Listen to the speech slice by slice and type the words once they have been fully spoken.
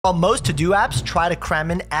While most to-do apps try to cram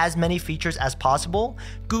in as many features as possible,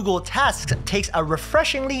 Google Tasks takes a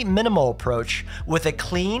refreshingly minimal approach with a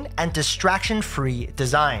clean and distraction-free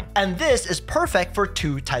design. And this is perfect for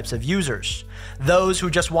two types of users: those who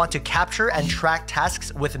just want to capture and track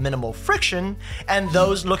tasks with minimal friction, and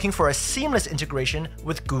those looking for a seamless integration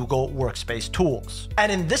with Google Workspace tools.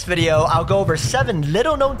 And in this video, I'll go over 7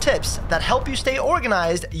 little-known tips that help you stay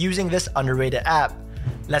organized using this underrated app.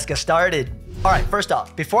 Let's get started. All right, first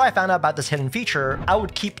off, before I found out about this hidden feature, I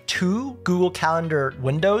would keep 2 Google Calendar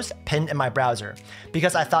windows pinned in my browser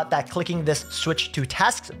because I thought that clicking this Switch to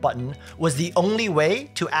Tasks button was the only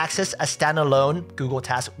way to access a standalone Google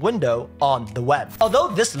Task window on the web. Although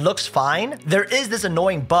this looks fine, there is this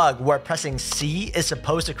annoying bug where pressing C is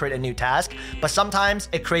supposed to create a new task, but sometimes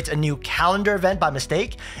it creates a new calendar event by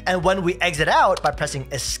mistake, and when we exit out by pressing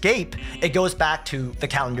Escape, it goes back to the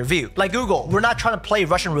calendar view. Like Google, we're not trying to play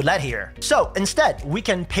Russian roulette here. So instead, we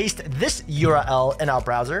can paste this URL in our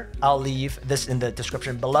browser. I'll leave this in the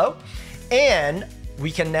description below. And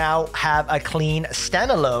we can now have a clean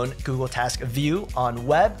standalone Google Task view on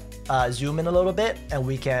web. Zoom in a little bit, and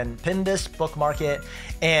we can pin this, bookmark it,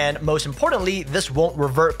 and most importantly, this won't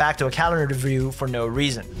revert back to a calendar view for no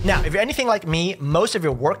reason. Now, if you're anything like me, most of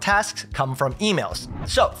your work tasks come from emails.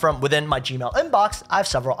 So from within my Gmail inbox, I have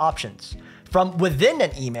several options. From within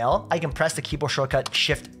an email, I can press the keyboard shortcut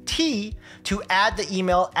Shift-T to add the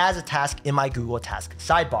email as a task in my Google Task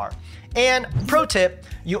sidebar. And pro tip,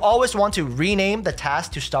 you always want to rename the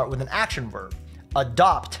task to start with an action verb.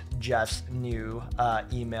 Adopt Jeff's new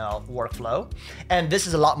email workflow. And this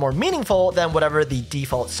is a lot more meaningful than whatever the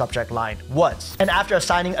default subject line was. And after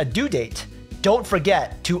assigning a due date, don't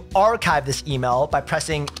forget to archive this email by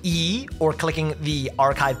pressing E or clicking the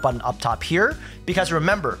archive button up top here, because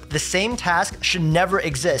remember, the same task should never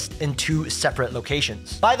exist in 2 separate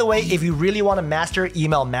locations. By the way, if you really want to master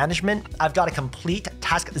email management, I've got a complete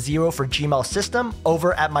Task Zero for Gmail system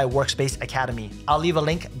over at my Workspace Academy. I'll leave a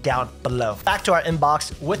link down below. Back to our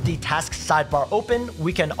inbox. With the task sidebar open,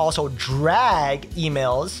 we can also drag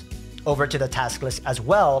emails over to the task list as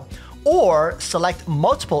well, or select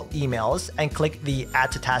multiple emails and click the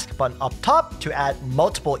Add to Task button up top to add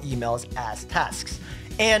multiple emails as tasks.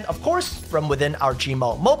 And of course, from within our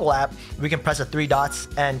Gmail mobile app, we can press the 3 dots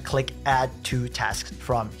and click Add to Tasks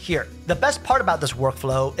from here. The best part about this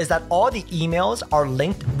workflow is that all the emails are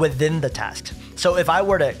linked within the tasks. So if I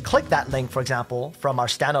were to click that link, for example, from our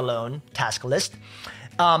standalone task list,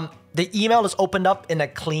 the email is opened up in a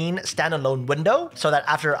clean standalone window so that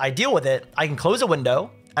after I deal with it, I can close the window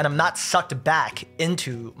and I'm not sucked back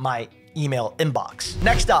into my email inbox.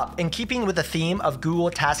 Next up, in keeping with the theme of Google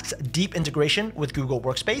Tasks' deep integration with Google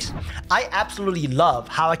Workspace, I absolutely love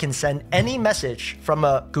how I can send any message from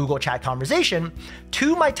a Google Chat conversation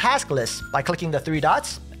to my task list by clicking the 3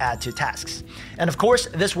 dots, Add to Tasks. And of course,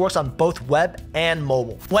 this works on both web and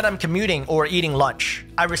mobile. When I'm commuting or eating lunch,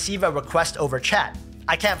 I receive a request over chat.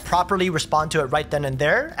 I can't properly respond to it right then and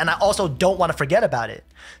there, and I also don't want to forget about it.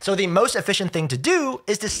 So the most efficient thing to do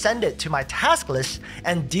is to send it to my task list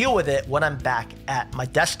and deal with it when I'm back at my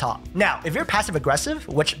desktop. Now, if you're passive aggressive,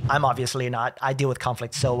 which I'm obviously not, I deal with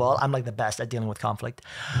conflict so well. I'm like the best at dealing with conflict.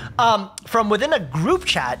 From within a group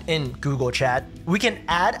chat in Google Chat, we can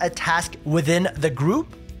add a task within the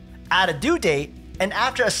group, add a due date, and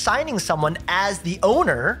after assigning someone as the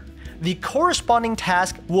owner, the corresponding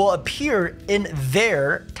task will appear in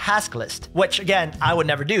their task list, which again, I would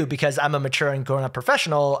never do because I'm a mature and grown-up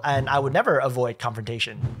professional and I would never avoid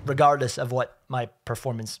confrontation, regardless of what my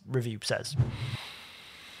performance review says.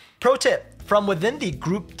 Pro tip, from within the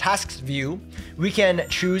group tasks view, we can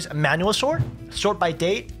choose manual sort, sort by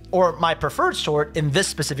date, or my preferred sort in this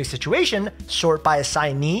specific situation, sort by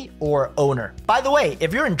assignee or owner. By the way,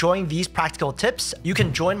 if you're enjoying these practical tips, you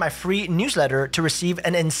can join my free newsletter to receive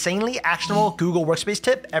an insanely actionable Google Workspace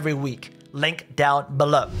tip every week. Link down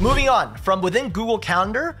below. Moving on, from within Google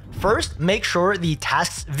Calendar, first make sure the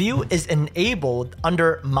tasks view is enabled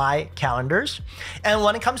under My Calendars. And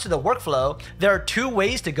when it comes to the workflow, there are 2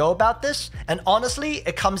 ways to go about this, and honestly,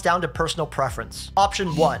 it comes down to personal preference.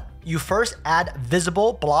 Option 1. You first add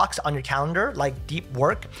visible blocks on your calendar, like deep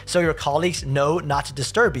work, so your colleagues know not to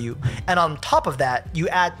disturb you. And on top of that, you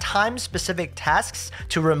add time-specific tasks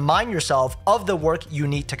to remind yourself of the work you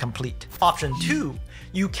need to complete. Option 2,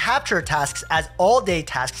 you capture tasks as all-day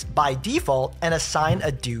tasks by default and assign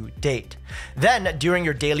a due date. Then during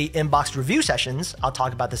your daily inbox review sessions, I'll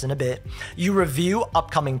talk about this in a bit, you review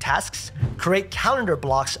upcoming tasks, create calendar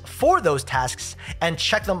blocks for those tasks, and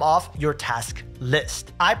check them off your task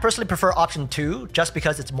list. I personally prefer option 2 just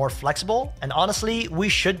because it's more flexible, and honestly, we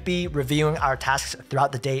should be reviewing our tasks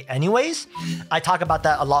throughout the day anyways. I talk about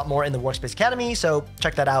that a lot more in the Workspace Academy, so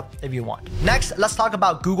check that out if you want. Next, let's talk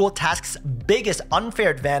about Google Tasks' biggest unfair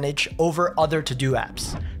advantage over other to-do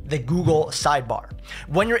apps: the Google Sidebar.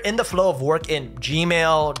 When you're in the flow of work in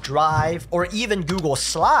Gmail, Drive, or even Google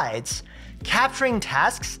Slides, capturing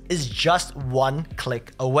tasks is just one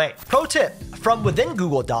click away. Pro tip, from within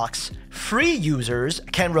Google Docs, free users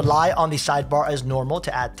can rely on the sidebar as normal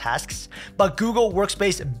to add tasks, but Google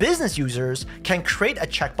Workspace business users can create a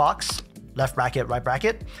checkbox, left bracket, right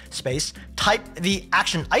bracket, space, type the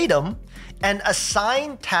action item, and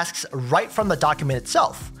assign tasks right from the document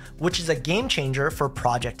itself, which is a game changer for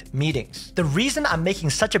project meetings. The reason I'm making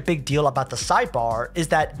such a big deal about the sidebar is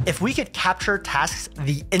that if we could capture tasks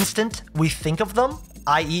the instant we think of them,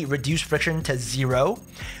 i.e. reduce friction to 0,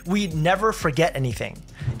 we'd never forget anything.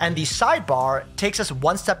 And the sidebar takes us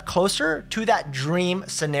one step closer to that dream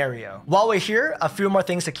scenario. While we're here, a few more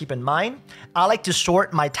things to keep in mind. I like to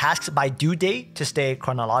sort my tasks by due date to stay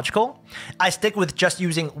chronological. I stick with just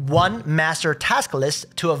using one master task list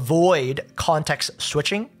to avoid context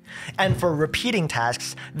switching. And for repeating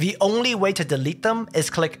tasks, the only way to delete them is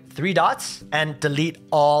click 3 dots and delete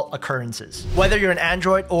all occurrences. Whether you're an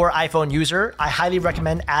Android or iPhone user, I highly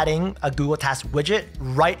recommend adding a Google Task widget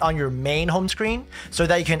right on your main home screen so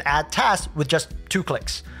that you can add tasks with just 2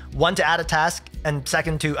 clicks. One to add a task, and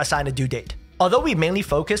second to assign a due date. Although we mainly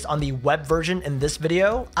focused on the web version in this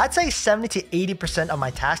video, I'd say 70 to 80% of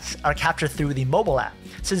my tasks are captured through the mobile app,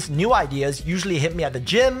 since new ideas usually hit me at the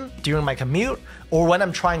gym, during my commute, or when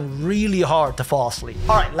I'm trying really hard to fall asleep.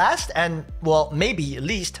 All right, last and, well, maybe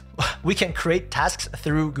least, we can create tasks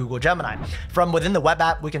through Google Gemini. From within the web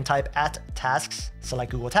app, we can type @tasks,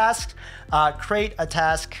 select Google Tasks, create a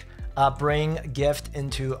task, bring gift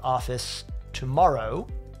into office tomorrow,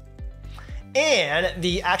 and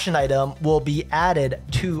the action item will be added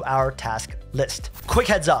to our task list. Quick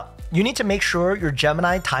heads up, you need to make sure your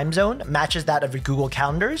Gemini time zone matches that of your Google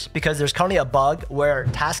calendars, because there's currently a bug where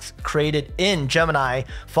tasks created in Gemini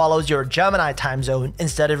follows your Gemini time zone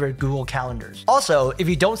instead of your Google calendars. Also, if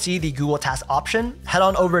you don't see the Google Task option, head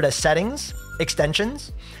on over to Settings,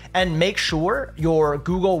 Extensions, and make sure your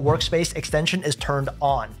Google Workspace extension is turned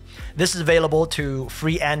on. This is available to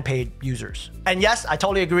free and paid users. And yes, I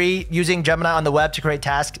totally agree, using Gemini on the web to create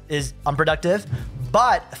tasks is unproductive,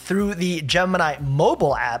 but through the Gemini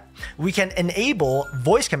mobile app, we can enable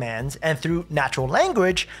voice commands and through natural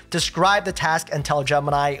language, describe the task and tell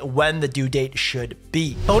Gemini when the due date should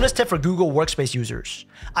be. Bonus tip for Google Workspace users.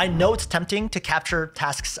 I know it's tempting to capture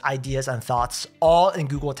tasks, ideas, and thoughts all in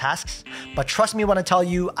Google Tasks, but trust me when I tell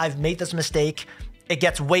you I've made this mistake. It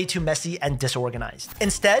gets way too messy and disorganized.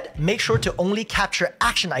 Instead, make sure to only capture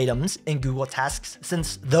action items in Google Tasks,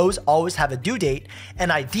 since those always have a due date, and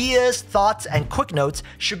ideas, thoughts, and quick notes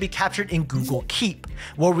should be captured in Google Keep,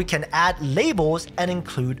 where we can add labels and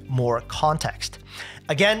include more context.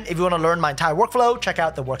 Again, if you want to learn my entire workflow, check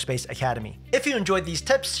out the Workspace Academy. If you enjoyed these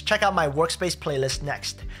tips, check out my Workspace playlist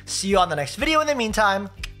next. See you on the next video. In the meantime,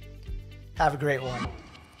 have a great one.